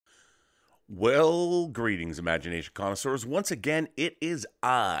Well, greetings, imagination connoisseurs. Once again, it is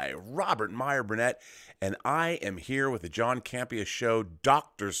I, Robert Meyer Burnett, and I am here with the John Campea show,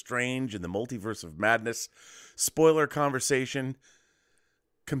 Doctor Strange in the Multiverse of Madness, spoiler conversation,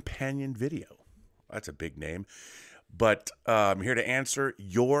 companion video. That's a big name. But I'm here to answer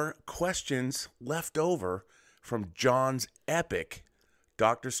your questions left over from John's epic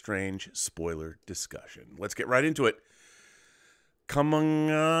Doctor Strange spoiler discussion. Let's get right into it. Coming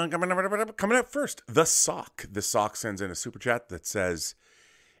up first, The Sock. The Sock sends in a super chat that says,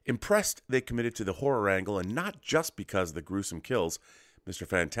 impressed they committed to the horror angle, and not just because of the gruesome kills. Mr.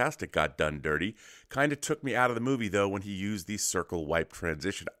 Fantastic got done dirty. Kind of took me out of the movie, though, when he used the circle wipe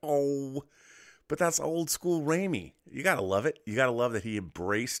transition. Oh, but that's old school Raimi. You gotta love it. You gotta love that he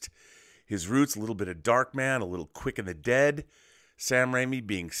embraced his roots, a little bit of Darkman, a little Quick and the Dead. Sam Raimi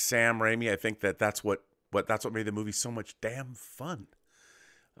being Sam Raimi, I think that's what made the movie so much damn fun.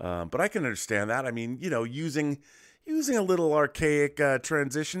 But I can understand that. I mean, using a little archaic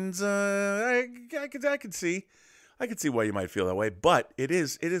transitions, I could see why you might feel that way. But it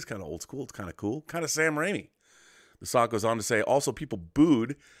is kind of old school. It's kind of cool, kind of Sam Raimi. The Sock goes on to say, also people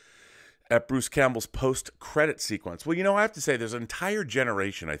booed at Bruce Campbell's post-credit sequence. Well, I have to say there's an entire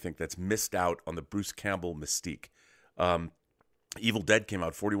generation, I think, that's missed out on the Bruce Campbell mystique. Evil Dead came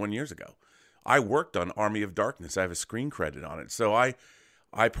out 41 years ago. I worked on Army of Darkness. I have a screen credit on it. So I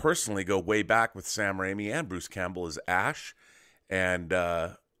personally go way back with Sam Raimi and Bruce Campbell as Ash. And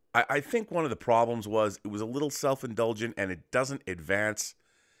I think one of the problems was it was a little self-indulgent and it doesn't advance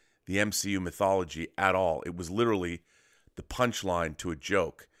the MCU mythology at all. It was literally the punchline to a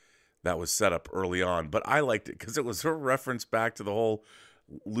joke that was set up early on. But I liked it because it was a reference back to the whole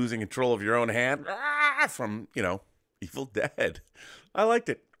losing control of your own hand from, Evil Dead. I liked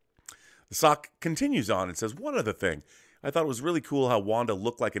it. The Sock continues on and says, one other thing. I thought it was really cool how Wanda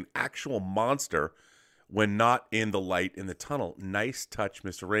looked like an actual monster when not in the light in the tunnel. Nice touch,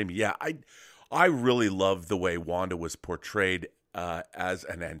 Mr. Raimi. Yeah, I really loved the way Wanda was portrayed as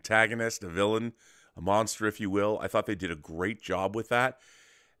an antagonist, a villain, a monster, if you will. I thought they did a great job with that.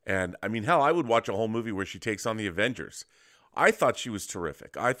 And, I mean, hell, I would watch a whole movie where she takes on the Avengers. I thought she was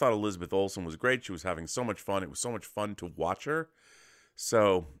terrific. I thought Elizabeth Olsen was great. She was having so much fun. It was so much fun to watch her.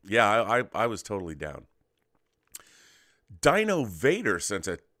 So, yeah, I was totally down. Dino Vader sends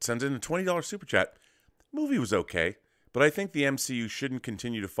in a $20 super chat. Movie was okay, but I think the MCU shouldn't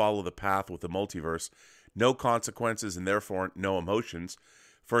continue to follow the path with the multiverse. No consequences and therefore no emotions.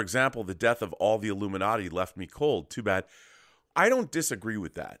 For example, the death of all the Illuminati left me cold. Too bad. I don't disagree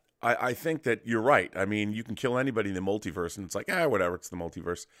with that. I think that you're right. I mean, you can kill anybody in the multiverse, and it's like, whatever, it's the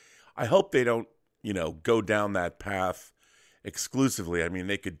multiverse. I hope they don't, go down that path exclusively. I mean,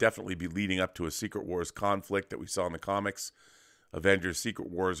 they could definitely be leading up to a Secret Wars conflict that we saw in the comics, Avengers Secret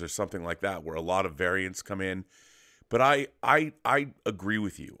Wars or something like that, where a lot of variants come in. But I agree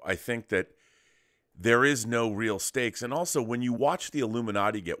with you. I think that there is no real stakes. And also, when you watch the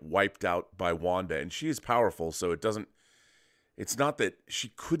Illuminati get wiped out by Wanda, and she is powerful, so it's not that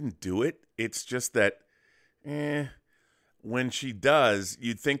she couldn't do it. It's just that, when she does,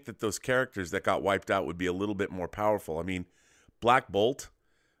 you'd think that those characters that got wiped out would be a little bit more powerful. I mean, Black Bolt,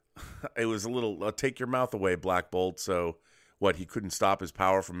 it was a little, take your mouth away, Black Bolt. So what, he couldn't stop his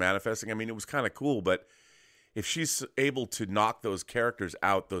power from manifesting? I mean, it was kind of cool, but if she's able to knock those characters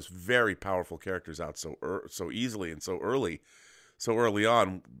out, those very powerful characters out so easily and so early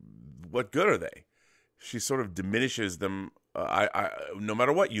on, what good are they? She sort of diminishes them, no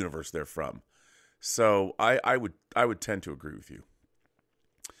matter what universe they're from. So I would tend to agree with you.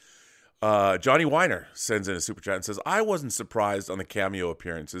 Johnny Weiner sends in a super chat and says, I wasn't surprised on the cameo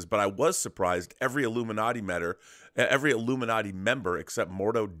appearances, but I was surprised every Illuminati member except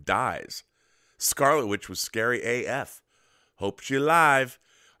Mordo dies. Scarlet Witch was scary AF. Hope she's alive.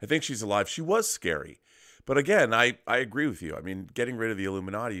 I think she's alive. She was scary. But again, I agree with you. I mean, getting rid of the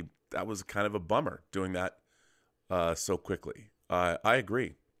Illuminati, that was kind of a bummer, doing that so quickly. I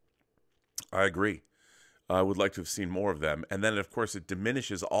agree. I would like to have seen more of them. And then, of course, it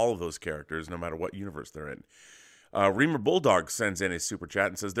diminishes all of those characters, no matter what universe they're in. Reamer Bulldog sends in a super chat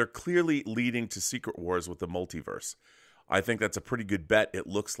and says, they're clearly leading to Secret Wars with the multiverse. I think that's a pretty good bet. It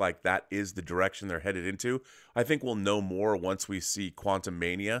looks like that is the direction they're headed into. I think we'll know more once we see Quantum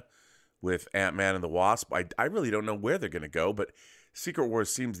Mania with Ant-Man and the Wasp. I really don't know where they're going to go, but Secret Wars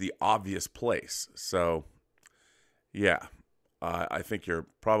seems the obvious place. So, yeah, I think you're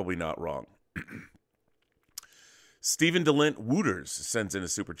probably not wrong. Stephen DeLint Wooters sends in a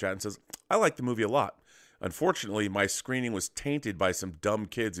super chat and says, I like the movie a lot. Unfortunately, my screening was tainted by some dumb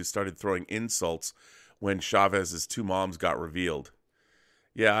kids who started throwing insults when Chavez's two moms got revealed.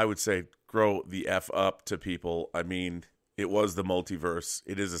 Yeah, I would say grow the F up to people. I mean, it was the multiverse.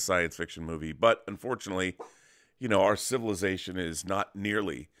 It is a science fiction movie. But unfortunately, our civilization is not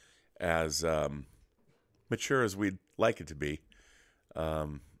nearly as mature as we'd like it to be. I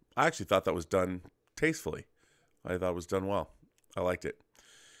actually thought that was done tastefully. I thought it was done well. I liked it.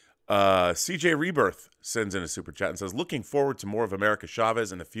 CJ Rebirth sends in a super chat and says, looking forward to more of America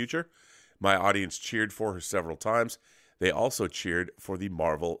Chavez in the future. My audience cheered for her several times. They also cheered for the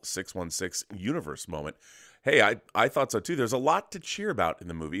Marvel 616 universe moment. Hey, I thought so too. There's a lot to cheer about in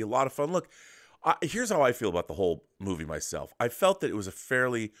the movie. A lot of fun. Look, here's how I feel about the whole movie myself. I felt that it was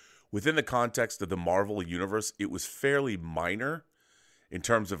within the context of the Marvel universe, it was fairly minor in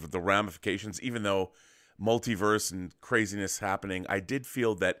terms of the ramifications, even though multiverse and craziness happening. I did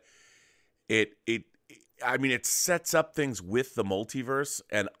feel that it sets up things with the multiverse,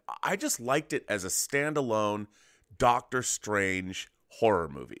 and I just liked it as a standalone Doctor Strange horror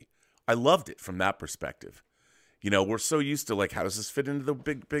movie. I loved it from that perspective. We're so used to, how does this fit into the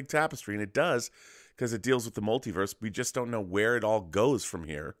big tapestry? And it does, because it deals with the multiverse. We just don't know where it all goes from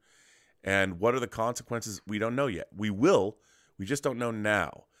here. And what are the consequences? We don't know yet. We will. We just don't know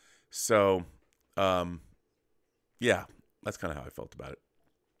now. So, yeah, that's kind of how I felt about it.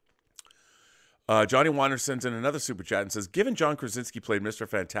 Johnny Weiner sends in another super chat and says, given John Krasinski played Mr.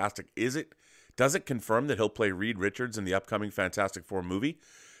 Fantastic, does it confirm that he'll play Reed Richards in the upcoming Fantastic Four movie?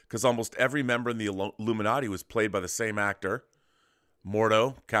 Because almost every member in the Illuminati was played by the same actor.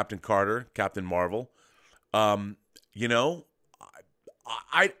 Mordo, Captain Carter, Captain Marvel. I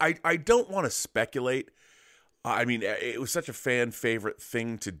don't want to speculate. I mean, it was such a fan favorite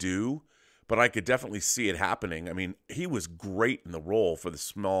thing to do, but I could definitely see it happening. I mean, he was great in the role for the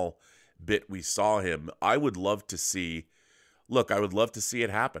small bit we saw him. I would love to see it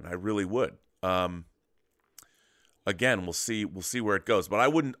happen. I really would. Again, we'll see where it goes, but I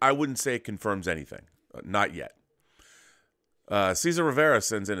wouldn't say it confirms anything. Not yet. Cesar Rivera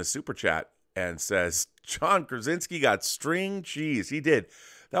sends in a super chat and says, John Krasinski got string cheese. He did.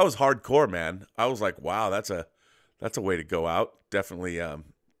 That was hardcore, man. I was like, wow, that's a way to go out. Definitely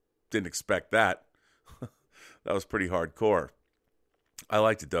didn't expect that. That was pretty hardcore. I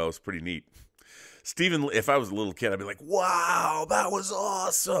liked it, though. It was pretty neat. Stephen, if I was a little kid, I'd be like, wow, that was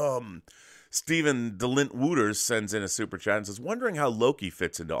awesome. Stephen DeLint Wooters sends in a super chat and says, wondering how Loki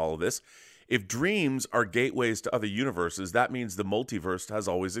fits into all of this. If dreams are gateways to other universes, that means the multiverse has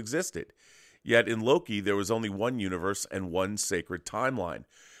always existed. Yet in Loki, there was only one universe and one sacred timeline.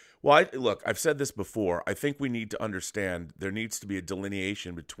 Well, look, I've said this before. I think we need to understand there needs to be a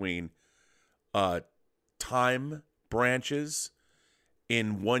delineation between time branches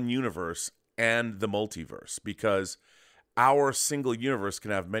in one universe and the multiverse, because our single universe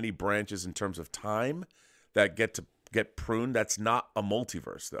can have many branches in terms of time that get pruned. That's not a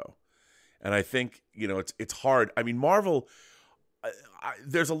multiverse, though. And I think, it's hard. I mean, Marvel,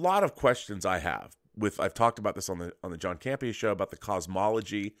 there's a lot of questions I have I've talked about this on the John Campea show about the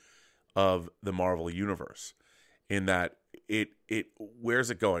cosmology of the Marvel universe, in that where's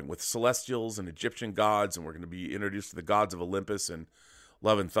it going with celestials and Egyptian gods, and we're going to be introduced to the gods of Olympus and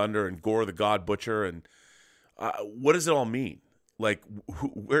Love and Thunder and Gore the God Butcher, and what does it all mean? Like,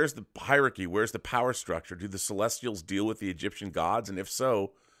 where's the hierarchy? Where's the power structure? Do the Celestials deal with the Egyptian gods? And if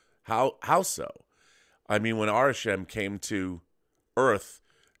so, how so? I mean, when Arishem came to Earth,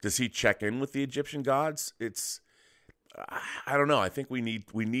 does he check in with the Egyptian gods? I don't know. I think we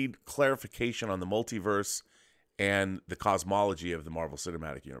need clarification on the multiverse and the cosmology of the Marvel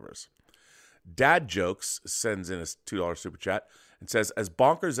Cinematic Universe. Dad Jokes sends in a $2 super chat and says, as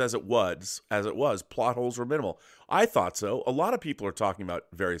bonkers as it was, plot holes were minimal. I thought so. A lot of people are talking about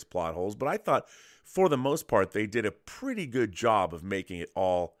various plot holes, but I thought for the most part they did a pretty good job of making it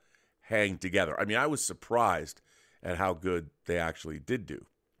all hang together. I mean, I was surprised at how good they actually did do,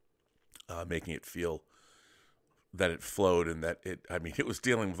 making it feel that it flowed and that it was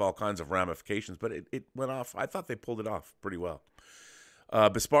dealing with all kinds of ramifications, but it went off. I thought they pulled it off pretty well.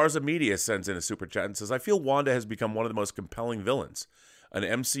 Besparza Media sends in a super chat and says, I feel Wanda has become one of the most compelling villains. An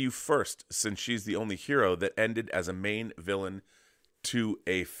MCU first, since she's the only hero that ended as a main villain to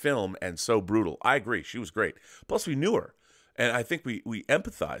a film and so brutal. I agree. She was great. Plus, we knew her. And I think we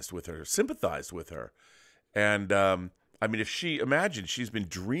empathized with her, sympathized with her. And, if she's been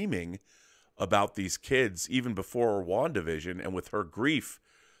dreaming about these kids even before WandaVision, and with her grief,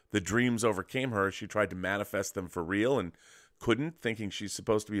 the dreams overcame her. She tried to manifest them for real and couldn't, thinking she's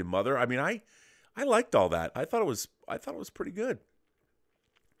supposed to be a mother. I mean, I liked all that. I thought it was pretty good.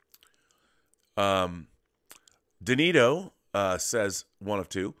 Danito says, one of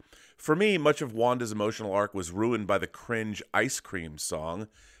two. For me, much of Wanda's emotional arc was ruined by the cringe ice cream song.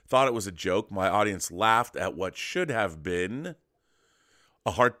 Thought it was a joke. My audience laughed at what should have been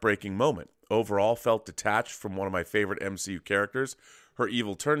a heartbreaking moment. Overall, felt detached from one of my favorite MCU characters. Her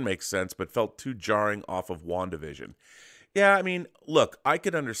evil turn makes sense, but felt too jarring off of WandaVision. Yeah, I mean, look, I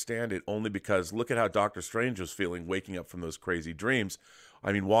could understand it only because look at how Doctor Strange was feeling waking up from those crazy dreams.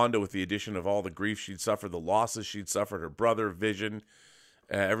 I mean, Wanda, with the addition of all the grief she'd suffered, the losses she'd suffered, her brother, Vision,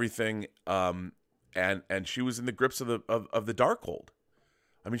 everything, and she was in the grips of the Darkhold.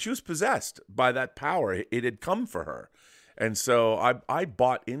 I mean, she was possessed by that power. It had come for her. And so I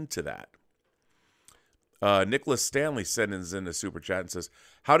bought into that. Nicholas Stanley sends in a super chat and says,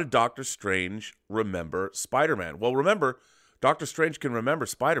 how did Doctor Strange remember Spider-Man? Well, remember, Doctor Strange can remember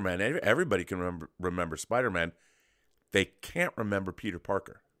Spider-Man. Everybody can remember Spider-Man. They can't remember Peter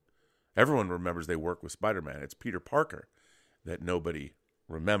Parker. Everyone remembers they work with Spider-Man. It's Peter Parker that nobody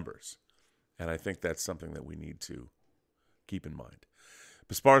remembers. And I think that's something that we need to keep in mind.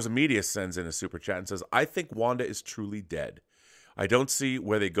 Besparza Media sends in a super chat and says, I think Wanda is truly dead. I don't see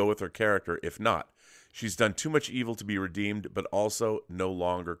where they go with her character if not. She's done too much evil to be redeemed, but also no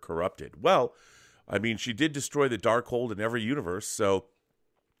longer corrupted. Well, I mean, she did destroy the Darkhold in every universe, so,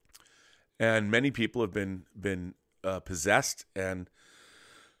 and many people have been possessed, and,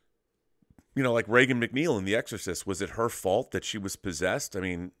 you know, like Regan McNeil in The Exorcist, was it her fault that she was possessed? I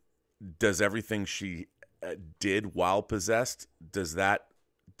mean, does everything she did while possessed, does that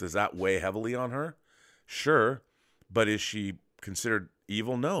weigh heavily on her? Sure, but is she considered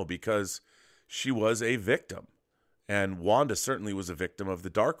evil? No, because she was a victim. And Wanda certainly was a victim of the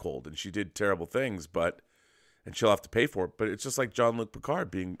Darkhold, and she did terrible things, and she'll have to pay for it. But it's just like Jean-Luc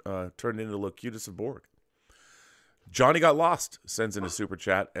Picard being turned into Locutus of Borg. Johnny Got Lost sends in a super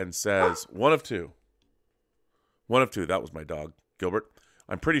chat and says, one of two. That was my dog, Gilbert.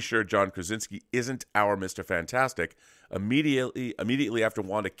 I'm pretty sure John Krasinski isn't our Mr. Fantastic. Immediately after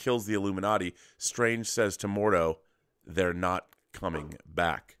Wanda kills the Illuminati, Strange says to Mordo, they're not coming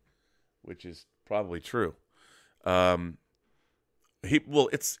back. Which is probably true. He's a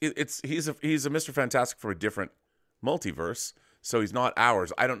Mr. Fantastic from a different multiverse, so he's not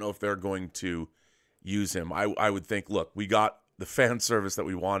ours. I don't know if they're going to use him. I would think, look, we got the fan service that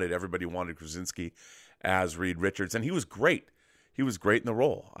we wanted. Everybody wanted Krasinski as Reed Richards, and he was great. He was great in the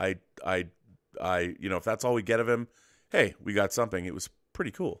role. I if that's all we get of him, hey, we got something. It was pretty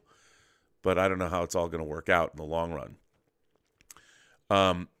cool, but I don't know how it's all going to work out in the long run.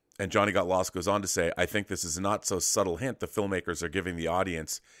 And Johnny Got Lost goes on to say, I think this is a not so subtle hint the filmmakers are giving the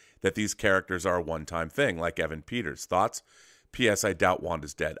audience that these characters are a one-time thing, like Evan Peters. Thoughts? P.S. I doubt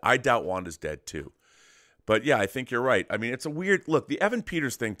Wanda's dead. I doubt Wanda's dead, too. But, yeah, I think you're right. I mean, it's a weird... Look, the Evan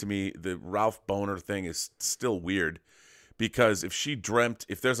Peters thing, to me, the Ralph Boner thing is still weird. Because if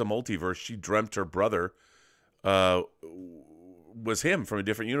there's a multiverse, she dreamt her brother was him from a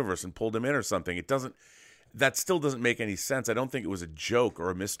different universe and pulled him in or something. That still doesn't make any sense. I don't think it was a joke or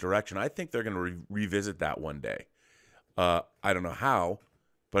a misdirection. I think they're going to revisit that one day. I don't know how,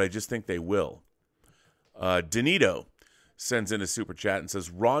 but I just think they will. Danito sends in a super chat and says,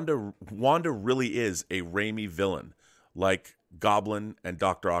 Wanda really is a Raimi villain, like Goblin and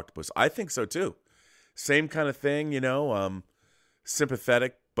Dr. Octopus. I think so, too. Same kind of thing,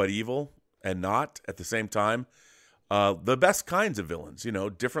 sympathetic but evil and not at the same time. The best kinds of villains,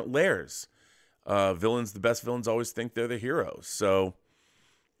 different layers. The best villains always think they're the heroes. So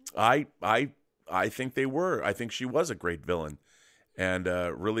I think they were. I think she was a great villain, and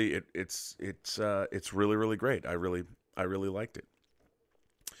really, it's really, really great. I really liked it.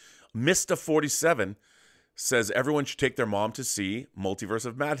 Mista 47 says everyone should take their mom to see Multiverse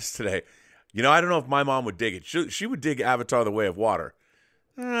of Madness today. I don't know if my mom would dig it. She would dig Avatar: The Way of Water.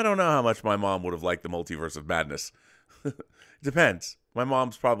 I don't know how much my mom would have liked the Multiverse of Madness. Depends. My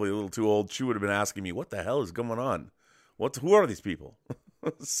mom's probably a little too old. She would have been asking me, what the hell is going on? Who are these people?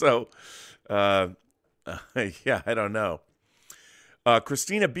 So, yeah, I don't know.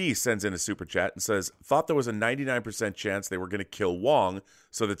 Christina B. sends in a super chat and says, thought there was a 99% chance they were going to kill Wong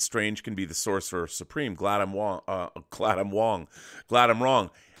so that Strange can be the Sorcerer Supreme. Glad I'm wrong.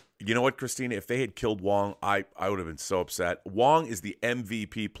 You know what, Christina? If they had killed Wong, I would have been so upset. Wong is the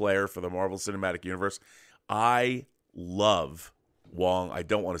MVP player for the Marvel Cinematic Universe. I love Wong. I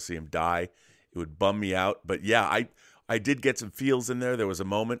don't want to see him die. It would bum me out. But yeah, I did get some feels in there. There was a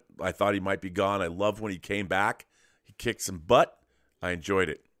moment I thought he might be gone. I loved when he came back. He kicked some butt. I enjoyed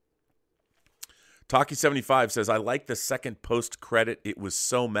it. Talkie75 says, I like the second post-credit. It was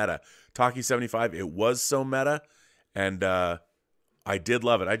so meta. Talkie75, it was so meta. And I did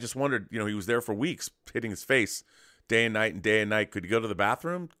love it. I just wondered, he was there for weeks, hitting his face day and night and day and night. Could he go to the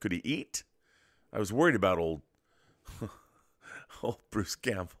bathroom? Could he eat? I was worried about Oh, Bruce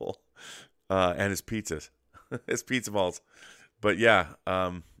Campbell and his pizzas, his pizza balls. But yeah,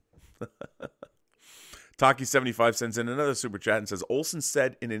 Taki75 sends in another super chat and says, Olsen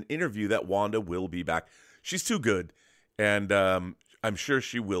said in an interview that Wanda will be back. She's too good, and I'm sure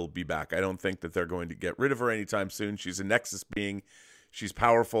she will be back. I don't think that they're going to get rid of her anytime soon. She's a Nexus being. She's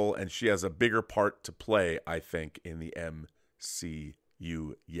powerful, and she has a bigger part to play, I think, in the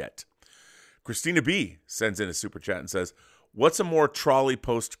MCU yet. Christina B sends in a super chat and says, what's a more trolley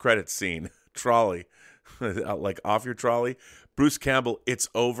post-credit scene? Trolley. Like off your trolley? Bruce Campbell, it's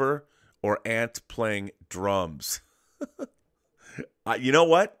over, or Ant playing drums? You know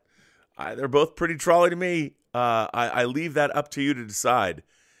what? They're both pretty trolley to me. I leave that up to you to decide.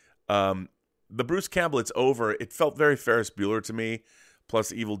 The Bruce Campbell, it's over. It felt very Ferris Bueller to me.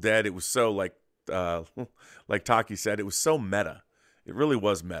 Plus Evil Dead. It was so like Taki said, it was so meta. It really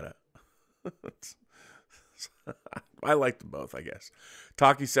was meta. I liked them both, I guess.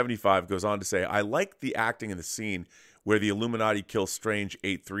 Taki75 goes on to say, I like the acting in the scene where the Illuminati kills Strange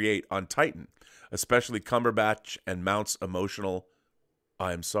 838 on Titan, especially Cumberbatch and Mount's emotional,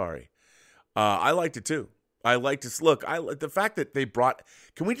 I'm sorry. I liked it too. I liked it. Look, the fact that they brought,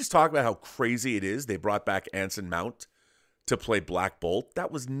 can we just talk about how crazy it is? They brought back Anson Mount to play Black Bolt.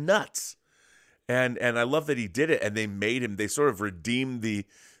 That was nuts. And I love that he did it, and they made him, they sort of redeemed the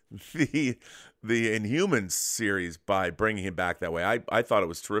Inhumans series by bringing him back that way. I thought it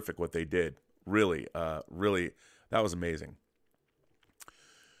was terrific what they did. Really, really, that was amazing.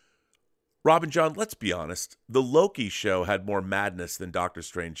 Rob and John, let's be honest. The Loki show had more madness than Doctor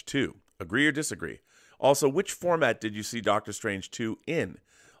Strange 2. Agree or disagree? Also, which format did you see Doctor Strange 2 in?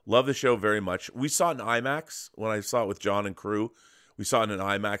 Love the show very much. We saw it in IMAX when I saw it with John and crew. We saw it in an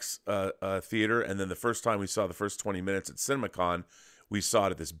IMAX theater, and then the first time we saw the first 20 minutes at CinemaCon, we saw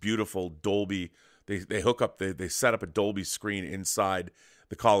it at this beautiful Dolby. They set up a Dolby screen inside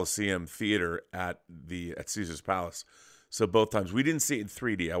the Coliseum Theater at Caesar's Palace. So both times we didn't see it in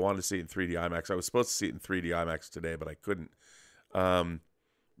 3D. I wanted to see it in 3D IMAX. I was supposed to see it in 3D IMAX today, but I couldn't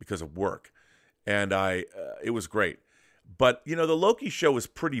because of work. And it was great. But the Loki show was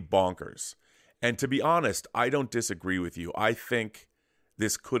pretty bonkers. And to be honest, I don't disagree with you. I think there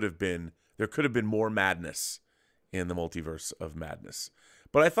could have been more madness in the Multiverse of Madness.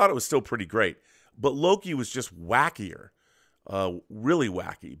 But I thought it was still pretty great. But Loki was just wackier, really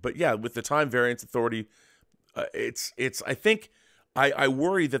wacky. But yeah, with the Time Variance Authority, I think I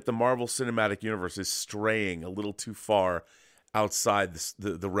worry that the Marvel Cinematic Universe is straying a little too far outside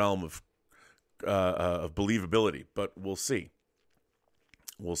the realm of believability. But we'll see.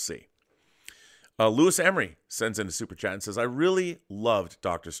 We'll see. Lewis Emery sends in a super chat and says, I really loved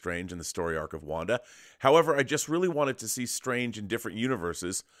Doctor Strange and the story arc of Wanda. However, I just really wanted to see Strange in different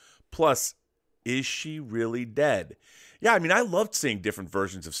universes. Plus, is she really dead? Yeah, I mean, I loved seeing different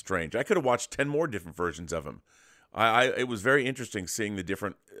versions of Strange. I could have watched 10 more different versions of him. It was very interesting seeing the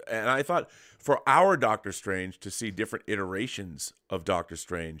different, and I thought for our Doctor Strange to see different iterations of Doctor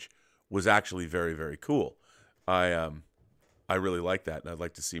Strange was actually very, very cool. I really like that, and I'd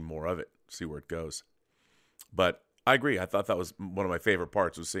like to see more of it, see where it goes. But I agree. I thought that was one of my favorite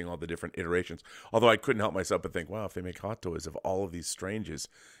parts, was seeing all the different iterations. Although I couldn't help myself but think, wow, if they make Hot Toys of all of these Stranges,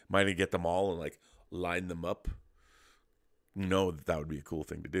 might I get them all and line them up? That would be a cool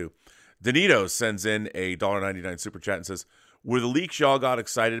thing to do. Danito sends in a $1.99 super chat and says, were the leaks y'all got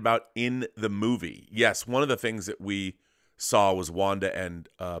excited about in the movie? Yes, one of the things that we saw was Wanda and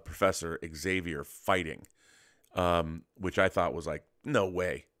Professor Xavier fighting, which I thought was like, no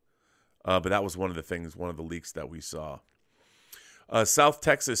way. But that was one of the leaks that we saw. South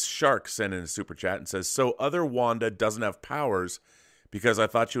Texas Shark sent in a super chat and says, so other Wanda doesn't have powers because I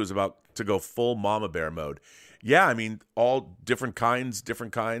thought she was about to go full Mama Bear mode. Yeah, I mean, all different kinds of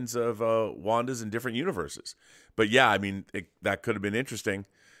Wandas in different universes. But yeah, I mean, that could have been interesting.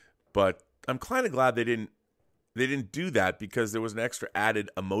 But I'm kind of glad they didn't do that, because there was an extra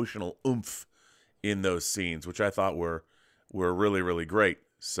added emotional oomph in those scenes, which I thought were really, really great.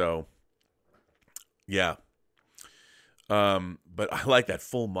 So yeah. But I like that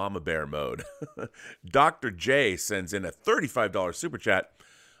full Mama Bear mode. Dr. J sends in a $35 super chat.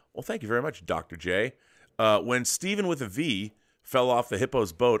 Well, thank you very much, Dr. J. When Stephen with a V fell off the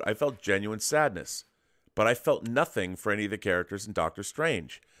hippo's boat, I felt genuine sadness. But I felt nothing for any of the characters in Doctor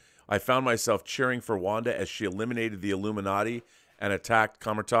Strange. I found myself cheering for Wanda as she eliminated the Illuminati and attacked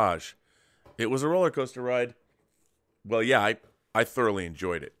Kamar-Taj. It was a roller coaster ride. Well, yeah, I thoroughly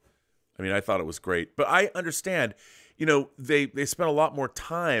enjoyed it. I mean, I thought it was great. But I understand, they spent a lot more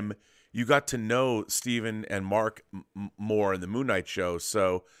time. You got to know Stephen and Mark more in the Moon Knight show.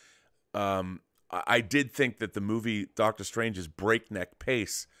 So I did think that the movie Doctor Strange's breakneck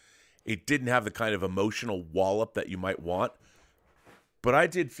pace, it didn't have the kind of emotional wallop that you might want. But I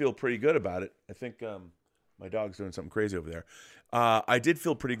did feel pretty good about it. I think my dog's doing something crazy over there. I did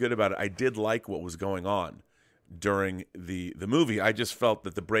feel pretty good about it. I did like what was going on during the movie. I just felt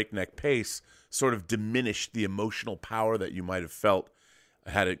that the breakneck pace sort of diminished the emotional power that you might have felt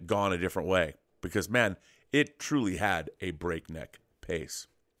had it gone a different way. Because, man, it truly had a breakneck pace.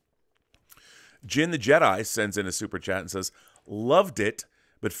 Jin the Jedi sends in a super chat and says, loved it,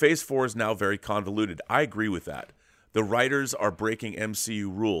 but Phase 4 is now very convoluted. I agree with that. The writers are breaking MCU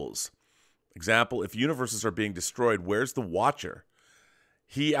rules. Example, if universes are being destroyed, where's the Watcher?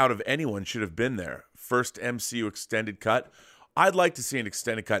 He, out of anyone, should have been there. First MCU extended cut. I'd like to see an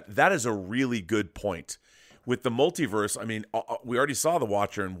extended cut. That is a really good point. With the multiverse, I mean, we already saw the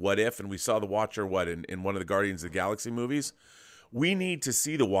Watcher in What If, and we saw the Watcher, in one of the Guardians of the Galaxy movies. We need to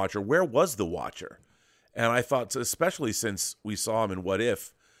see the Watcher. Where was the Watcher? And I thought, especially since we saw him in What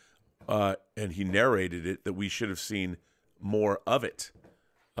If, and he narrated it, that we should have seen more of it,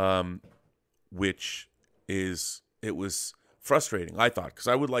 which it was frustrating, I thought, because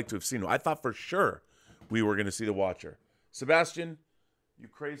I would like to have seen him. I thought for sure we were going to see the Watcher. Sebastian, you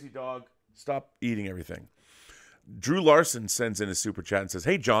crazy dog, stop eating everything. Drew Larson sends in a super chat and says,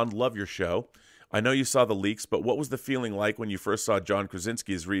 hey, John, love your show. I know you saw the leaks, but what was the feeling like when you first saw John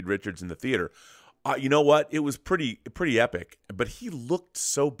Krasinski as Reed Richards in the theater? You know what? It was pretty epic, but he looked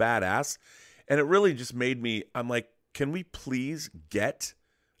so badass, and it really just made me, I'm like, can we please get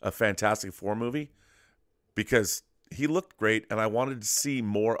a Fantastic Four movie? Because he looked great, and I wanted to see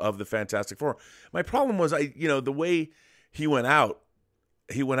more of the Fantastic Four. My problem was, the way he went out,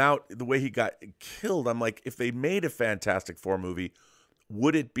 the way he got killed, I'm like, if they made a Fantastic Four movie,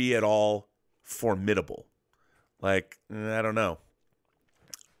 would it be at all formidable? Like, I don't know.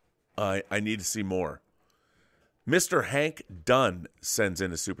 I need to see more. Mr. Hank Dunn sends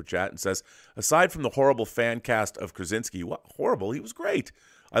in a super chat and says, aside from the horrible fan cast of Krasinski, what horrible? He was great.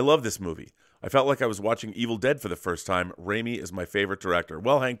 I love this movie. I felt like I was watching Evil Dead for the first time. Raimi is my favorite director.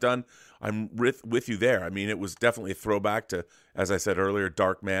 Well, Hank Dunn, I'm with you there. I mean, it was definitely a throwback to, as I said earlier,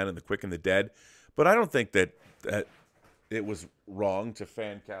 Dark Man and The Quick and the Dead. But I don't think that it was wrong to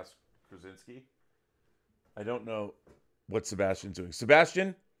fan cast Krasinski. I don't know what Sebastian's doing.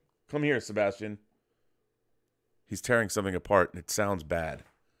 Sebastian? Come here, Sebastian. He's tearing something apart, and it sounds bad.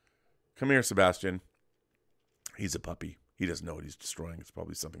 Come here, Sebastian. He's a puppy. He doesn't know what he's destroying. It's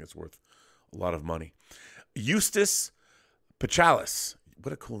probably something that's worth a lot of money. Eustace Pachalis.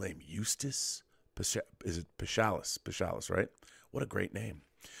 What a cool name. Eustace is it Pachalis? Pachalis, right? What a great name.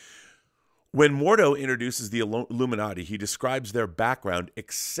 When Mordo introduces the Illuminati, he describes their background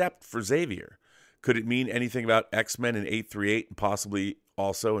except for Xavier. Could it mean anything about X-Men in 838 and possibly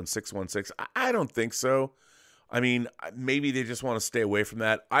also in 616? I don't think so. I mean, maybe they just want to stay away from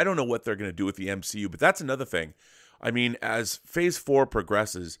that. I don't know what they're going to do with the MCU, but that's another thing. I mean, as Phase 4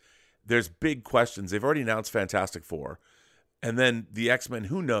 progresses, there's big questions. They've already announced Fantastic Four. And then the X-Men,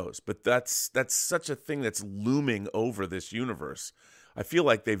 who knows? But that's such a thing that's looming over this universe. I feel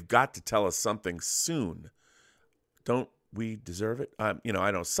like they've got to tell us something soon. Don't we deserve it? I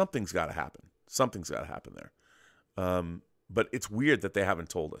know something's got to happen. Something's got to happen there. But it's weird that they haven't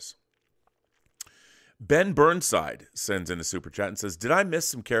told us. Ben Burnside sends in a super chat and says, did I miss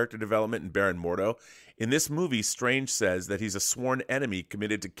some character development in Baron Mordo? In this movie, Strange says that he's a sworn enemy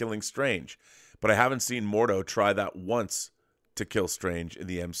committed to killing Strange. But I haven't seen Mordo try that once to kill Strange in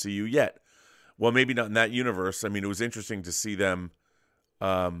the MCU yet. Well, maybe not in that universe. I mean, it was interesting to see them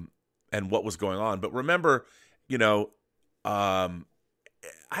and what was going on. But remember, I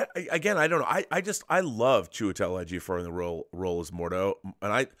don't know. I love Chiwetel Ejiofor in the role as Mordo,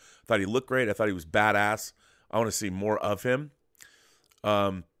 and I thought he looked great. I thought he was badass. I want to see more of him.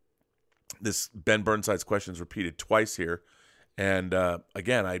 This Ben Burnside's question is repeated twice here, and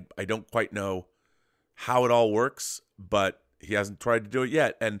again, I don't quite know how it all works, but he hasn't tried to do it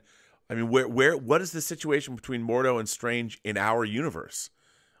yet. And I mean, what is the situation between Mordo and Strange in our universe?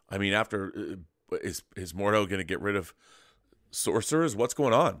 I mean, after is Mordo going to get rid of sorcerers? What's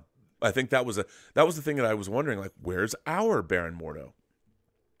going on? I think that was the thing that I was wondering, like, where's our Baron Mordo?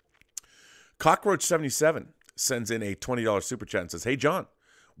 Cockroach77 sends in a $20 super chat and says, hey, John,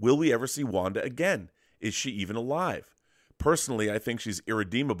 will we ever see Wanda again? Is she even alive? Personally, I think she's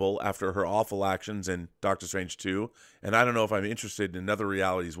irredeemable after her awful actions in Doctor Strange 2, and I don't know if I'm interested in another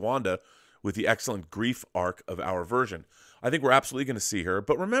reality's Wanda with the excellent grief arc of our version. I think we're absolutely going to see her,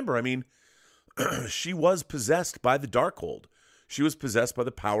 but remember, I mean, she was possessed by the Darkhold. She was possessed by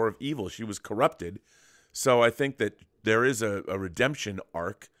the power of evil. She was corrupted. So I think that there is a redemption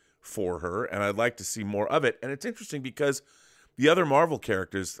arc for her, and I'd like to see more of it. And it's interesting because the other Marvel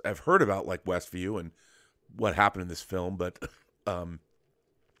characters I've heard about, like Westview and what happened in this film, but who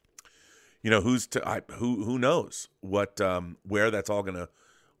knows what where that's all going to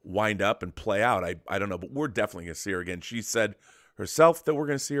wind up and play out. I don't know, but we're definitely going to see her again. She said herself that we're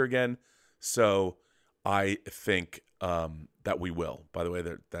going to see her again, so I think that we will. By the way,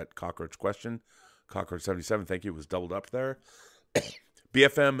 that cockroach question, Cockroach 77, thank you, was doubled up there.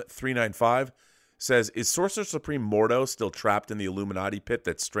 BFM 395 says, is Sorcerer Supreme Mordo still trapped in the Illuminati pit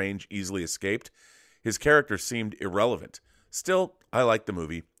that Strange easily escaped? His character seemed irrelevant. Still, I like the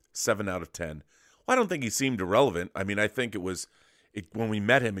movie. 7 out of 10. Well, I don't think he seemed irrelevant. I mean, I think when we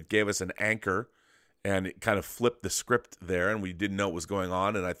met him, it gave us an anchor, and it kind of flipped the script there, and we didn't know what was going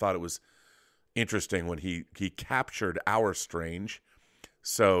on, and I thought it was interesting when he captured our Strange.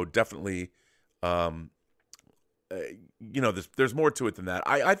 So definitely, there's more to it than that.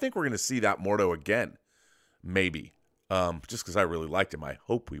 I think we're going to see that Mordo again, maybe, just because I really liked him. I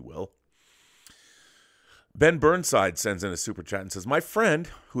hope we will. Ben Burnside sends in a super chat and says, my friend,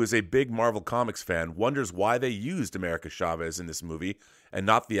 who is a big Marvel Comics fan, wonders why they used America Chavez in this movie and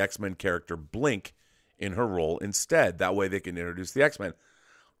not the X-Men character Blink in her role instead. That way they can introduce the X-Men.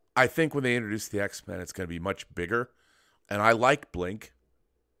 I think when they introduce the X-Men, it's going to be much bigger. And I like Blink,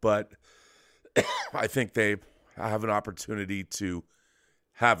 but I think they have an opportunity to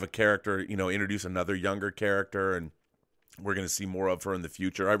have a character, introduce another younger character, and we're going to see more of her in the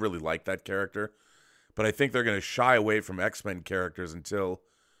future. I really like that character. But I think they're going to shy away from X-Men characters until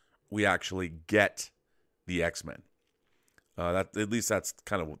we actually get the X-Men. At least that's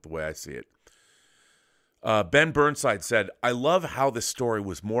kind of the way I see it. Ben Burnside said, I love how this story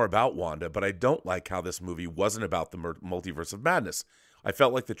was more about Wanda, but I don't like how this movie wasn't about the Multiverse of Madness. I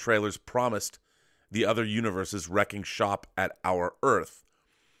felt like the trailers promised the other universes wrecking shop at our Earth.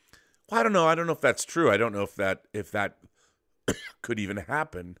 Well, I don't know. I don't know if that's true. I don't know if that could even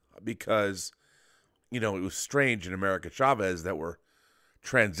happen, because it was Strange and America Chavez that were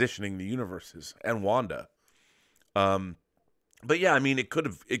transitioning the universes, and Wanda. But yeah, I mean, it could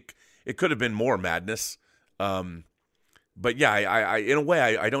have been more madness. But yeah, I in a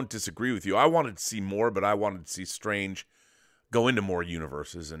way, I don't disagree with you. I wanted to see more, but I wanted to see Strange go into more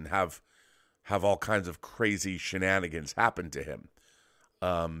universes and have all kinds of crazy shenanigans happen to him.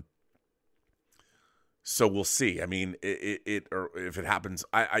 So we'll see. I mean, or if it happens,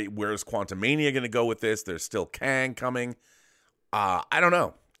 where's Quantumania going to go with this? There's still Kang coming. I don't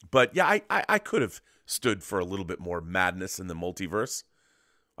know. But yeah, I could have stood for a little bit more madness in the multiverse.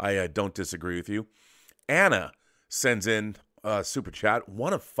 I don't disagree with you. Anna sends in a super chat,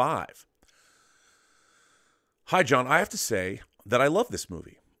 1 of 5. Hi, John. I have to say that I love this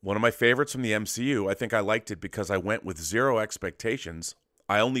movie. One of my favorites from the MCU. I think I liked it because I went with zero expectations.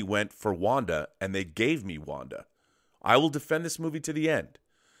 I only went for Wanda, and they gave me Wanda. I will defend this movie to the end,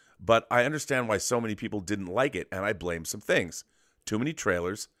 but I understand why so many people didn't like it, and I blame some things. Too many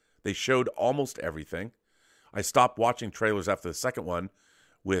trailers. They showed almost everything. I stopped watching trailers after the second one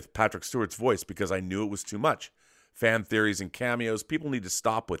with Patrick Stewart's voice because I knew it was too much. Fan theories and cameos, people need to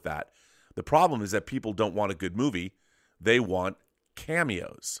stop with that. The problem is that people don't want a good movie. They want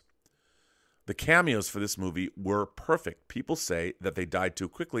cameos. The cameos for this movie were perfect. People say that they died too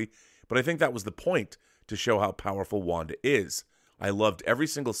quickly, but I think that was the point, to show how powerful Wanda is. I loved every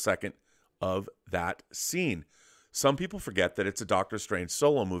single second of that scene. Some people forget that it's a Doctor Strange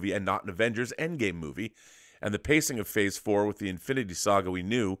solo movie and not an Avengers Endgame movie, and the pacing of Phase 4 with the Infinity Saga, we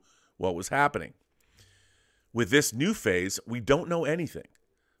knew what was happening. With this new phase, we don't know anything.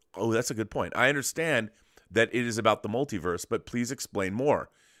 Oh, that's a good point. I understand that it is about the multiverse, but please explain more.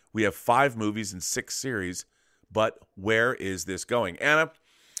 We have 5 movies and 6 series, but where is this going? Anna,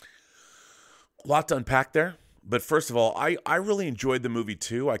 a lot to unpack there. But first of all, I really enjoyed the movie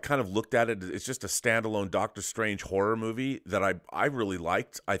too. I kind of looked at it. It's just a standalone Doctor Strange horror movie that I really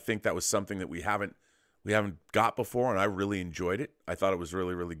liked. I think that was something that we haven't got before, and I really enjoyed it. I thought it was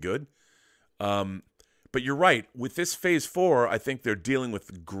really, really good. But you're right. With this Phase 4, I think they're dealing with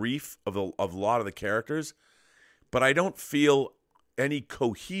the grief of a lot of the characters. But I don't feel any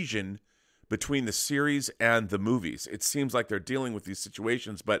cohesion between the series and the movies. It seems like they're dealing with these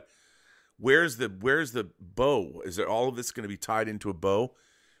situations, but where's the bow? Is there all of this going to be tied into a bow?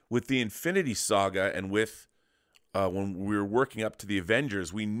 With the Infinity Saga and with when we were working up to the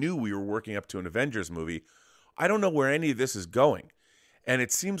Avengers, we knew we were working up to an Avengers movie. I don't know where any of this is going. And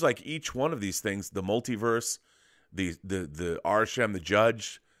it seems like each one of these things, the multiverse, the Arshem, the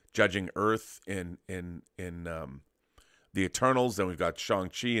judge, judging Earth in the Eternals, then we've got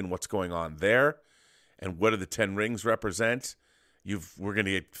Shang-Chi and what's going on there, and what do the 10 rings represent? We're going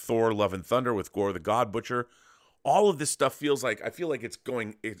to get Thor: Love and Thunder with Gore the God Butcher. All of this stuff I feel like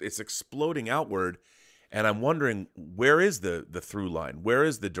it's exploding outward, and I'm wondering, where is the through line? Where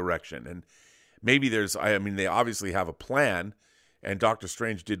is the direction? And maybe they obviously have a plan, and Doctor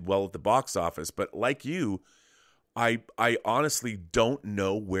Strange did well at the box office, but like you, I honestly don't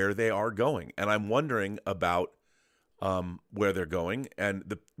know where they are going, and I'm wondering about where they're going.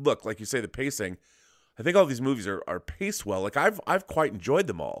 And like you say, the pacing. I think all these movies are paced well. Like I've quite enjoyed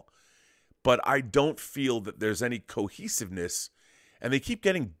them all, but I don't feel that there's any cohesiveness, and they keep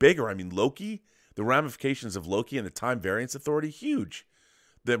getting bigger. I mean, Loki, the ramifications of Loki and the Time Variance Authority, huge.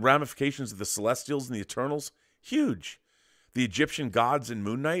 The ramifications of the Celestials and the Eternals, huge. The Egyptian gods in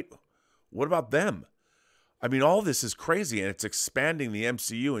Moon Knight, what about them? I mean, all this is crazy, and it's expanding the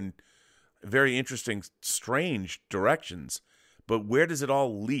MCU in very interesting, strange directions. But where does it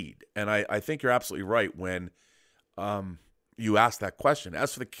all lead? And I think you're absolutely right when you ask that question.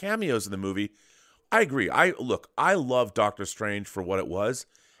 As for the cameos in the movie, I agree. I love Doctor Strange for what it was.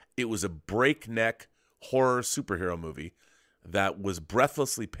 It was a breakneck horror superhero movie that was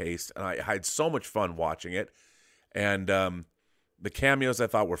breathlessly paced, and I had so much fun watching it. And the cameos I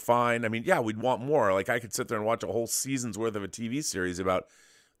thought were fine. I mean, yeah, we'd want more. Like, I could sit there and watch a whole season's worth of a TV series about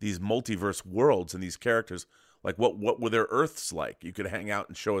these multiverse worlds and these characters. Like, what were their Earths like? You could hang out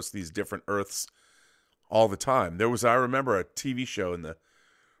and show us these different Earths all the time. I remember a TV show in the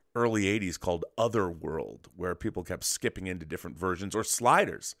early 80s called Otherworld, where people kept skipping into different versions, or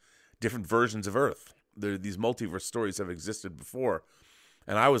Sliders, different versions of Earth. These multiverse stories have existed before,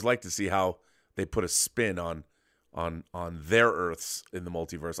 and I always like to see how they put a spin on their Earths in the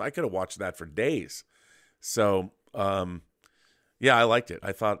multiverse. I could have watched that for days. So, yeah, I liked it.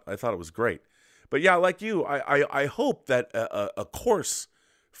 I thought it was great. But yeah, like you, I hope that a course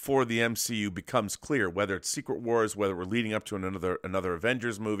for the MCU becomes clear, whether it's Secret Wars, whether we're leading up to another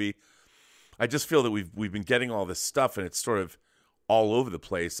Avengers movie. I just feel that we've been getting all this stuff, and it's sort of all over the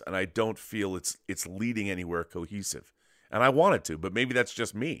place, and I don't feel it's leading anywhere cohesive. And I want it to, but maybe that's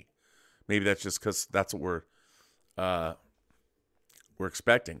just me. Maybe that's just because that's what we're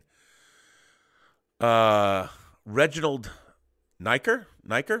expecting. Reginald Niker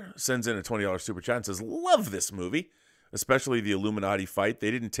sends in a $20 super chat and says, "Love this movie, especially the Illuminati fight. They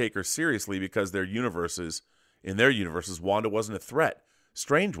didn't take her seriously because in their universes, Wanda wasn't a threat.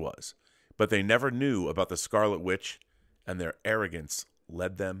 Strange was. But they never knew about the Scarlet Witch, and their arrogance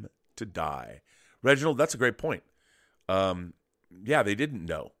led them to die." Reginald, that's a great point. Yeah, they didn't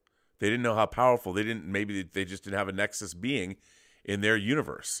know. They didn't know how powerful. Maybe they just didn't have a Nexus being in their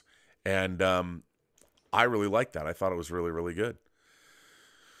universe. And I really liked that. I thought it was really, really good.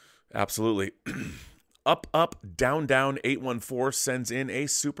 Absolutely. Up, down, 814 sends in a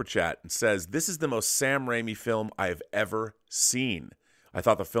super chat and says, "This is the most Sam Raimi film I have ever seen. I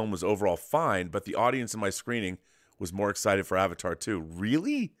thought the film was overall fine, but the audience in my screening was more excited for Avatar 2.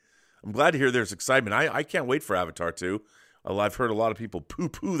 Really? I'm glad to hear there's excitement. I can't wait for Avatar 2. I've heard a lot of people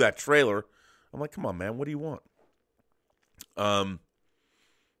poo-poo that trailer. I'm like, come on, man, what do you want?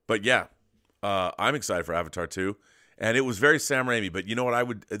 But yeah, I'm excited for Avatar 2. And it was very Sam Raimi, but you know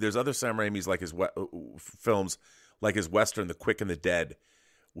what? There's other Sam Raimis like his films, like his Western, The Quick and the Dead,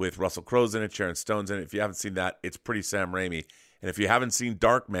 with Russell Crowe's in it, Sharon Stone's in it. If you haven't seen that, it's pretty Sam Raimi. And if you haven't seen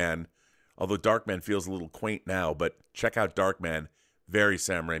Darkman, although Darkman feels a little quaint now, but check out Darkman, very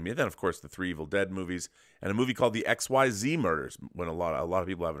Sam Raimi. And then, of course, the 3 Evil Dead movies, and a movie called The XYZ Murders, when a lot of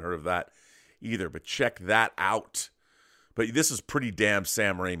people haven't heard of that either, but check that out. But this is pretty damn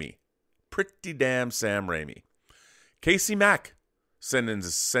Sam Raimi. Pretty damn Sam Raimi. Casey Mack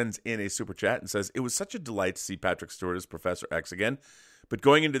sends in a super chat and says, "It was such a delight to see Patrick Stewart as Professor X again. But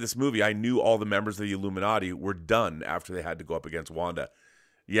going into this movie, I knew all the members of the Illuminati were done after they had to go up against Wanda."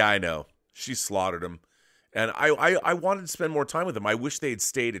 Yeah, I know. She slaughtered him. And I wanted to spend more time with them. I wish they had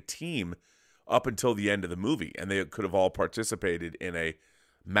stayed a team up until the end of the movie, and they could have all participated in a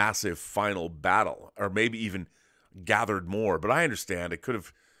massive final battle, or maybe even gathered more. But I understand it could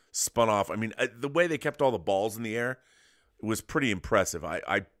have spun off. I mean, the way they kept all the balls in the air was pretty impressive.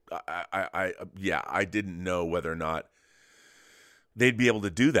 I didn't know whether or not they'd be able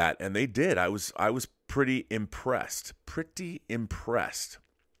to do that, and they did. I was pretty impressed.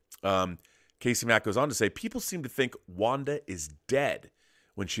 Casey Mack goes on to say, "People seem to think Wanda is dead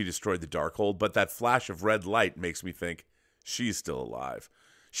when she destroyed the Darkhold, but that flash of red light makes me think she's still alive."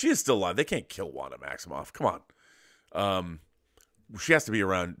 She is still alive. They can't kill Wanda Maximoff. Come on. She has to be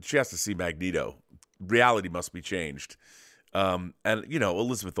around. She has to see Magneto. Reality must be changed. And,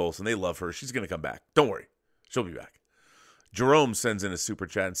 Elizabeth Olsen, they love her. She's going to come back. Don't worry. She'll be back. Jerome sends in a super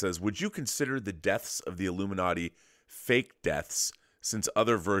chat and says, "Would you consider the deaths of the Illuminati fake deaths since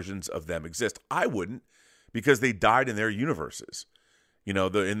other versions of them exist. I wouldn't, because they died in their universes.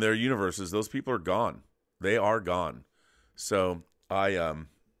 In their universes, those people are gone. They are gone. So I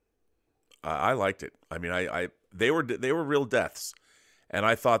liked it. I mean, they were real deaths, and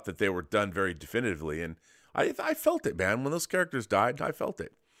I thought that they were done very definitively, and I felt it, man. When those characters died, I felt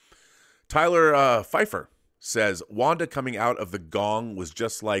it. Tyler Pfeiffer says, Wanda coming out of the gong was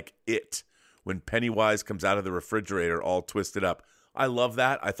just like It, when Pennywise comes out of the refrigerator all twisted up. I love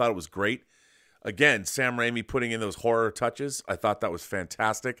that. I thought it was great. Again, Sam Raimi putting in those horror touches. I thought that was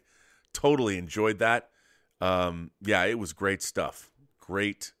fantastic. Totally enjoyed that. Yeah, it was great stuff.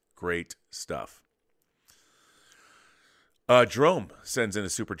 Great stuff. Jerome sends in a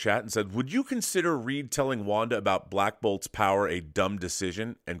super chat and said, would you consider Reed telling Wanda about Black Bolt's power a dumb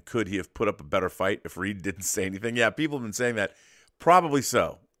decision? And could he have put up a better fight if Reed didn't say anything? Yeah, people have been saying that. Probably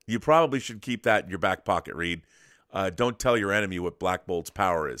so. You probably should keep that in your back pocket, Reed. Don't tell your enemy what Black Bolt's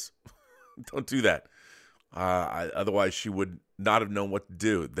power is. Don't do that. Otherwise, she would not have known what to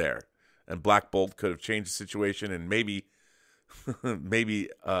do there. And Black Bolt could have changed the situation, and maybe,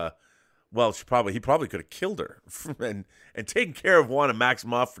 well, he probably could have killed her and taken care of Wanda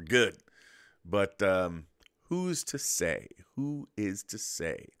Maximoff for good. But who's to say? Who is to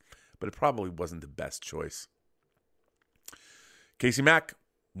say? But it probably wasn't the best choice. Casey Mack,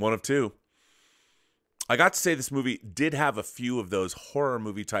 1 of 2. I got to say this movie did have a few of those horror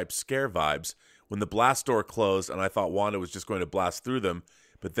movie type scare vibes when the blast door closed and I thought Wanda was just going to blast through them,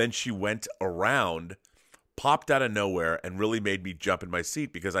 but then she went around, popped out of nowhere, and really made me jump in my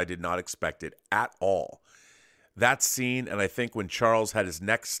seat because I did not expect it at all. That scene, and I think when Charles had his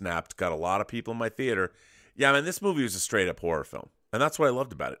neck snapped, got a lot of people in my theater. Yeah, man, this movie was a straight-up horror film, and that's what I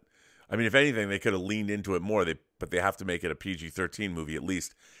loved about it. I mean, if anything, they could have leaned into it more, but they have to make it a PG-13 movie at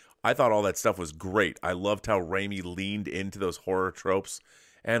least. I thought all that stuff was great. I loved how Raimi leaned into those horror tropes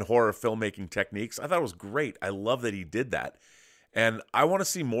and horror filmmaking techniques. I thought it was great. I love that he did that. And I want to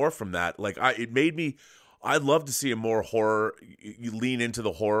see more from that. I'd love to see a more horror. You lean into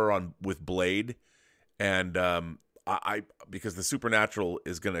the horror with Blade. And because the supernatural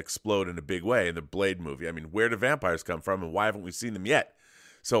is going to explode in a big way in the Blade movie. I mean, where do vampires come from and why haven't we seen them yet?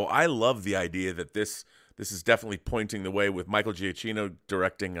 So I love the idea that this is definitely pointing the way with Michael Giacchino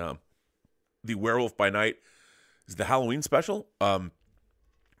directing the Werewolf by Night. Is the Halloween special.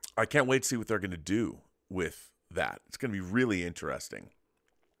 I can't wait to see what they're going to do with that. It's going to be really interesting.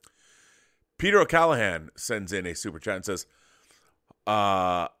 Peter O'Callahan sends in a super chat and says,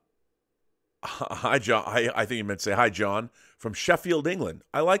 hi, John. I think he meant to say, hi, John, from Sheffield, England.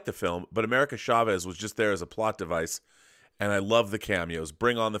 I like the film, but America Chavez was just there as a plot device, and I love the cameos.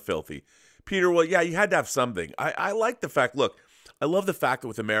 Bring on the filthy. Peter, well, yeah, you had to have something. I like the fact, look, I love the fact that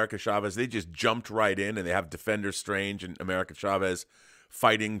with America Chavez, they just jumped right in, and they have Defender Strange and America Chavez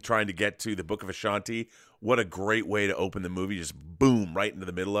fighting, trying to get to the Book of Ashanti. What a great way to open the movie, just boom, right into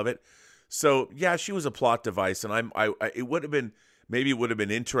the middle of it. So, yeah, she was a plot device, and it would have been, maybe it would have been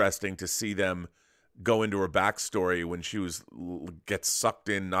interesting to see them go into her backstory when she gets sucked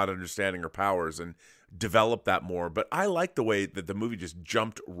in, not understanding her powers, and develop that more. But I like the way that the movie just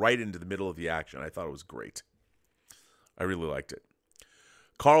jumped right into the middle of the action. I thought it was great. I really liked it.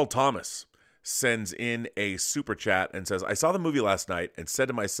 Carl Thomas sends in a super chat and says, I saw the movie last night and said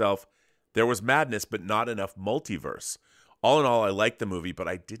to myself, there was madness, but not enough multiverse. All in all, I liked the movie, but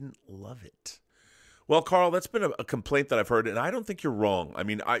I didn't love it. Well, Carl, that's been a complaint that I've heard, and I don't think you're wrong. I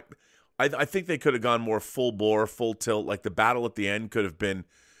mean, I think they could have gone more full bore, full tilt. Like the battle at the end could have been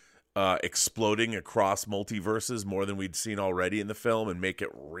exploding across multiverses more than we'd seen already in the film and make it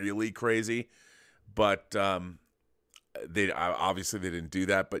really crazy. But they obviously they didn't do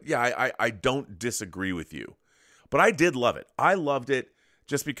that. But yeah, I don't disagree with you. But I did love it. I loved it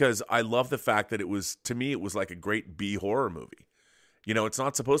just because I love the fact that to me, it was like a great B horror movie. You know, it's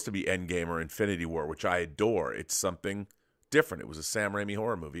not supposed to be Endgame or Infinity War, which I adore. It's something different. It was a Sam Raimi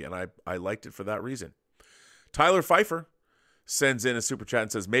horror movie, and I liked it for that reason. Tyler Pfeiffer sends in a super chat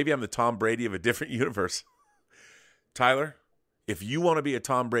and says, maybe I'm the Tom Brady of a different universe. Tyler, if you want to be a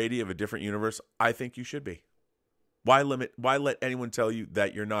Tom Brady of a different universe, I think you should be. Why let anyone tell you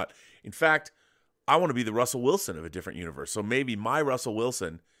that you're not? In fact, I want to be the Russell Wilson of a different universe. So maybe my Russell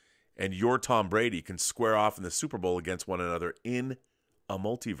Wilson and your Tom Brady can square off in the Super Bowl against one another in a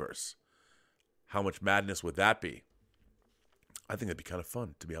multiverse. How much madness would that be? I think that'd be kind of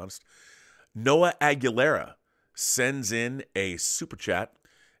fun, to be honest. Noah Aguilera sends in a super chat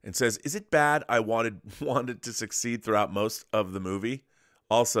and says, is it bad I wanted to succeed throughout most of the movie?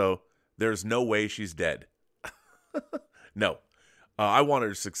 Also, there's no way she's dead. No. I want her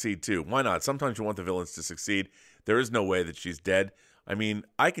to succeed too. Why not? Sometimes you want the villains to succeed. There is no way that she's dead. I mean,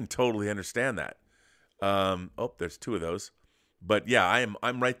 I can totally understand that. There's two of those. But yeah,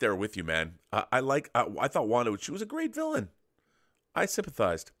 I'm right there with you, man. I thought Wanda, she was a great villain. I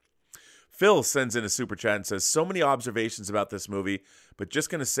sympathized. Phil sends in a super chat and says, so many observations about this movie, but just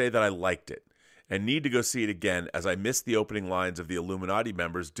going to say that I liked it and need to go see it again as I missed the opening lines of the Illuminati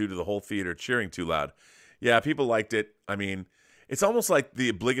members due to the whole theater cheering too loud. Yeah, people liked it. I mean, it's almost like the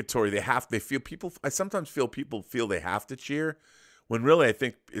obligatory. I sometimes feel people feel they have to cheer when really I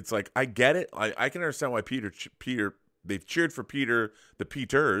think it's like, I get it. I can understand why Peter, they've cheered for Peter, the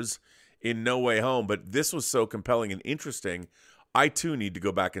Peters in No Way Home, but this was so compelling and interesting. I, too, need to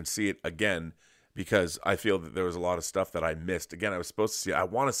go back and see it again because I feel that there was a lot of stuff that I missed. Again, I was supposed to see it. I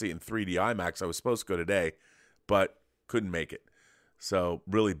want to see it in 3D IMAX. I was supposed to go today, but couldn't make it. So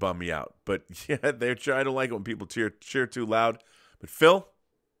really bummed me out. But yeah, I don't like it when people cheer too loud. But Phil,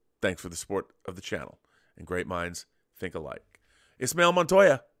 thanks for the support of the channel. And great minds think alike. Ismael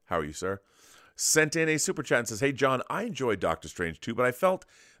Montoya, how are you, sir? Sent in a super chat and says, hey, John, I enjoyed Doctor Strange too, but I felt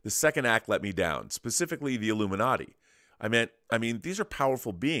the second act let me down, specifically the Illuminati. I mean, these are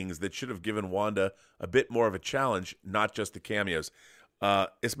powerful beings that should have given Wanda a bit more of a challenge, not just the cameos.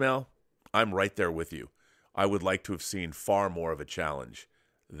 Ismail, I'm right there with you. I would like to have seen far more of a challenge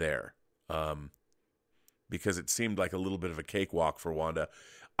there because it seemed like a little bit of a cakewalk for Wanda.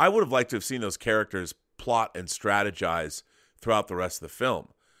 I would have liked to have seen those characters plot and strategize throughout the rest of the film.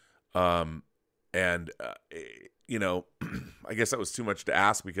 I guess that was too much to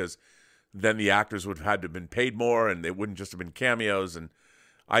ask because then the actors would have had to have been paid more and they wouldn't just have been cameos. And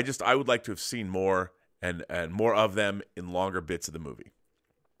I would like to have seen more and more of them in longer bits of the movie.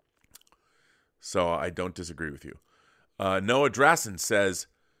 So I don't disagree with you. Noah Drassen says,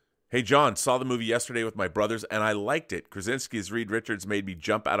 hey, John, saw the movie yesterday with my brothers and I liked it. Krasinski as Reed Richards made me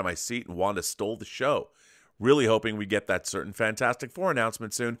jump out of my seat and Wanda stole the show. Really hoping we get that certain Fantastic Four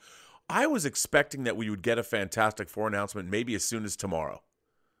announcement soon. I was expecting that we would get a Fantastic Four announcement maybe as soon as tomorrow.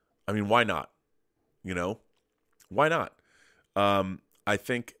 I mean, why not? Why not? I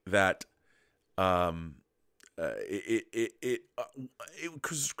think that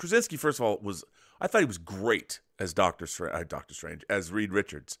Krasinski, first of all, I thought he was great as Doctor Strange, as Reed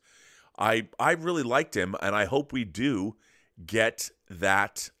Richards. I really liked him, and I hope we do get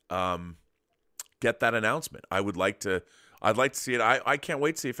that announcement. I'd like to see it. I can't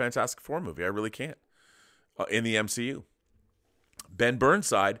wait to see a Fantastic Four movie. I really can't in the MCU. Ben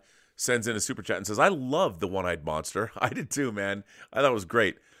Burnside sends in a super chat and says, I love the one-eyed monster. I did too, man. I thought it was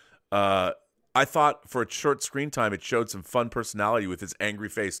great. I thought for its short screen time, it showed some fun personality with its angry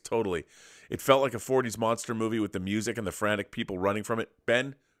face. Totally. It felt like a 40s monster movie with the music and the frantic people running from it.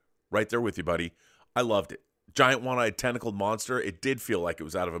 Ben, right there with you, buddy. I loved it. Giant one-eyed tentacled monster. It did feel like it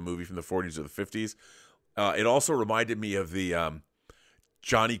was out of a movie from the 40s or the 50s. It also reminded me of the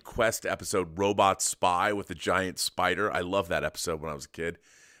Johnny Quest episode, Robot Spy with the giant spider. I loved that episode when I was a kid.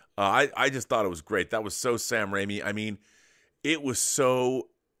 I just thought it was great. That was so Sam Raimi. I mean, it was so...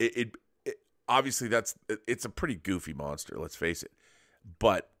 Obviously, it's a pretty goofy monster, let's face it.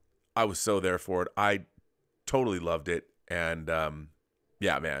 But I was so there for it. I totally loved it. And,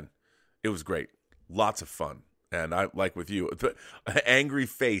 yeah, man, it was great. Lots of fun. And I like with you, an angry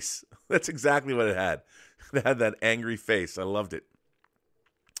face. That's exactly what it had. It had that angry face. I loved it.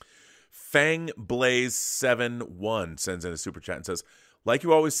 Fang Blaze 71 sends in a super chat and says, like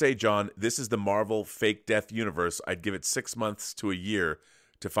you always say, John, this is the Marvel fake death universe. I'd give it 6 months to a year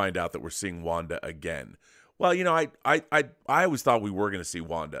to find out that we're seeing Wanda again. Well, I always thought we were going to see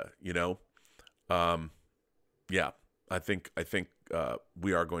Wanda, Yeah, I think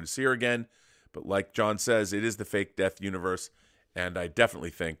we are going to see her again. But like John says, it is the fake death universe, and I definitely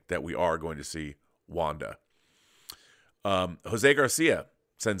think that we are going to see Wanda. Jose Garcia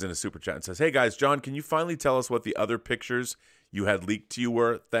sends in a super chat and says, hey guys, John, can you finally tell us what the other pictures you had leaked to you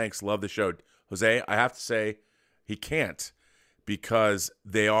were? Thanks, love the show. Jose, I have to say he can't because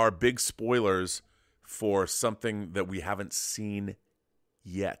they are big spoilers for something that we haven't seen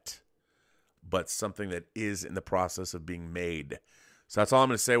yet, but something that is in the process of being made. So that's all I'm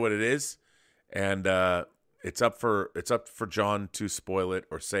going to say what it is. And it's up for John to spoil it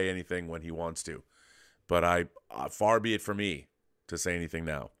or say anything when he wants to. But far be it from me to say anything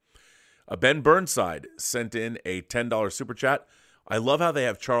now. Ben Burnside sent in a $10 super chat. I love how they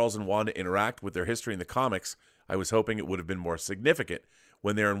have Charles and Wanda interact with their history in the comics. I was hoping it would have been more significant.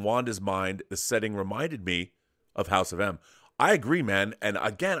 When they're in Wanda's mind, the setting reminded me of House of M. I agree, man. And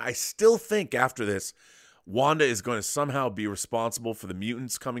again, I still think after this, Wanda is going to somehow be responsible for the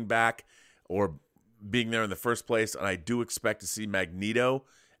mutants coming back or being there in the first place. And I do expect to see Magneto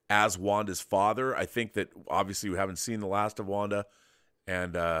as Wanda's father. I think that obviously we haven't seen the last of Wanda,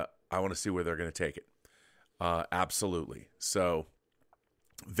 and I want to see where they're going to take it. Absolutely. So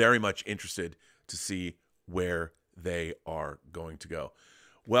very much interested to see where they are going to go.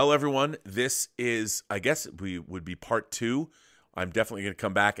 Well, everyone, this is, I guess we would be part 2. I'm definitely going to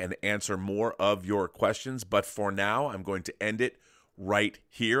come back and answer more of your questions, but for now, I'm going to end it right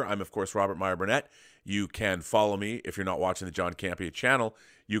here. I'm, of course, Robert Meyer Burnett. You can follow me if you're not watching the John Campea channel.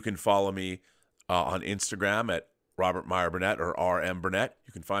 You can follow me on Instagram at Robert Meyer Burnett or RM Burnett.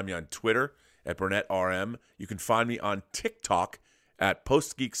 You can find me on Twitter at Burnett RM. You can find me on TikTok at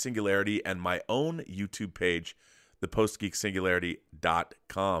PostGeek Singularity and my own YouTube page,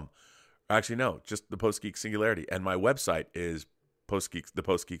 thepostgeeksingularity.com. Actually, no, just the Postgeek Singularity. And my website is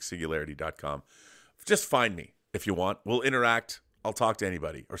thepostgeeksingularity.com. Just find me if you want. We'll interact. I'll talk to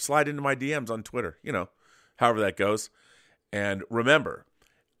anybody. Or slide into my DMs on Twitter. However that goes. And remember,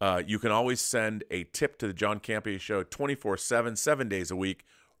 you can always send a tip to the John Campea Show 24/7, 7 days a week,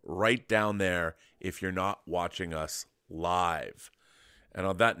 right down there if you're not watching us live. And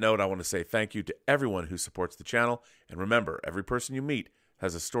on that note, I want to say thank you to everyone who supports the channel. And remember, every person you meet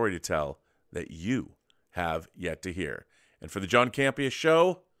has a story to tell that you have yet to hear. And for the John Campea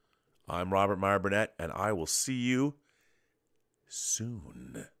Show, I'm Robert Meyer Burnett, and I will see you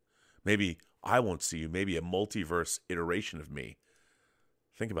soon. Maybe I won't see you. Maybe a multiverse iteration of me.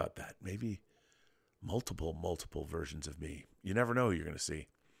 Think about that. Maybe multiple versions of me. You never know who you're going to see.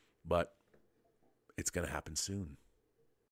 But it's going to happen soon.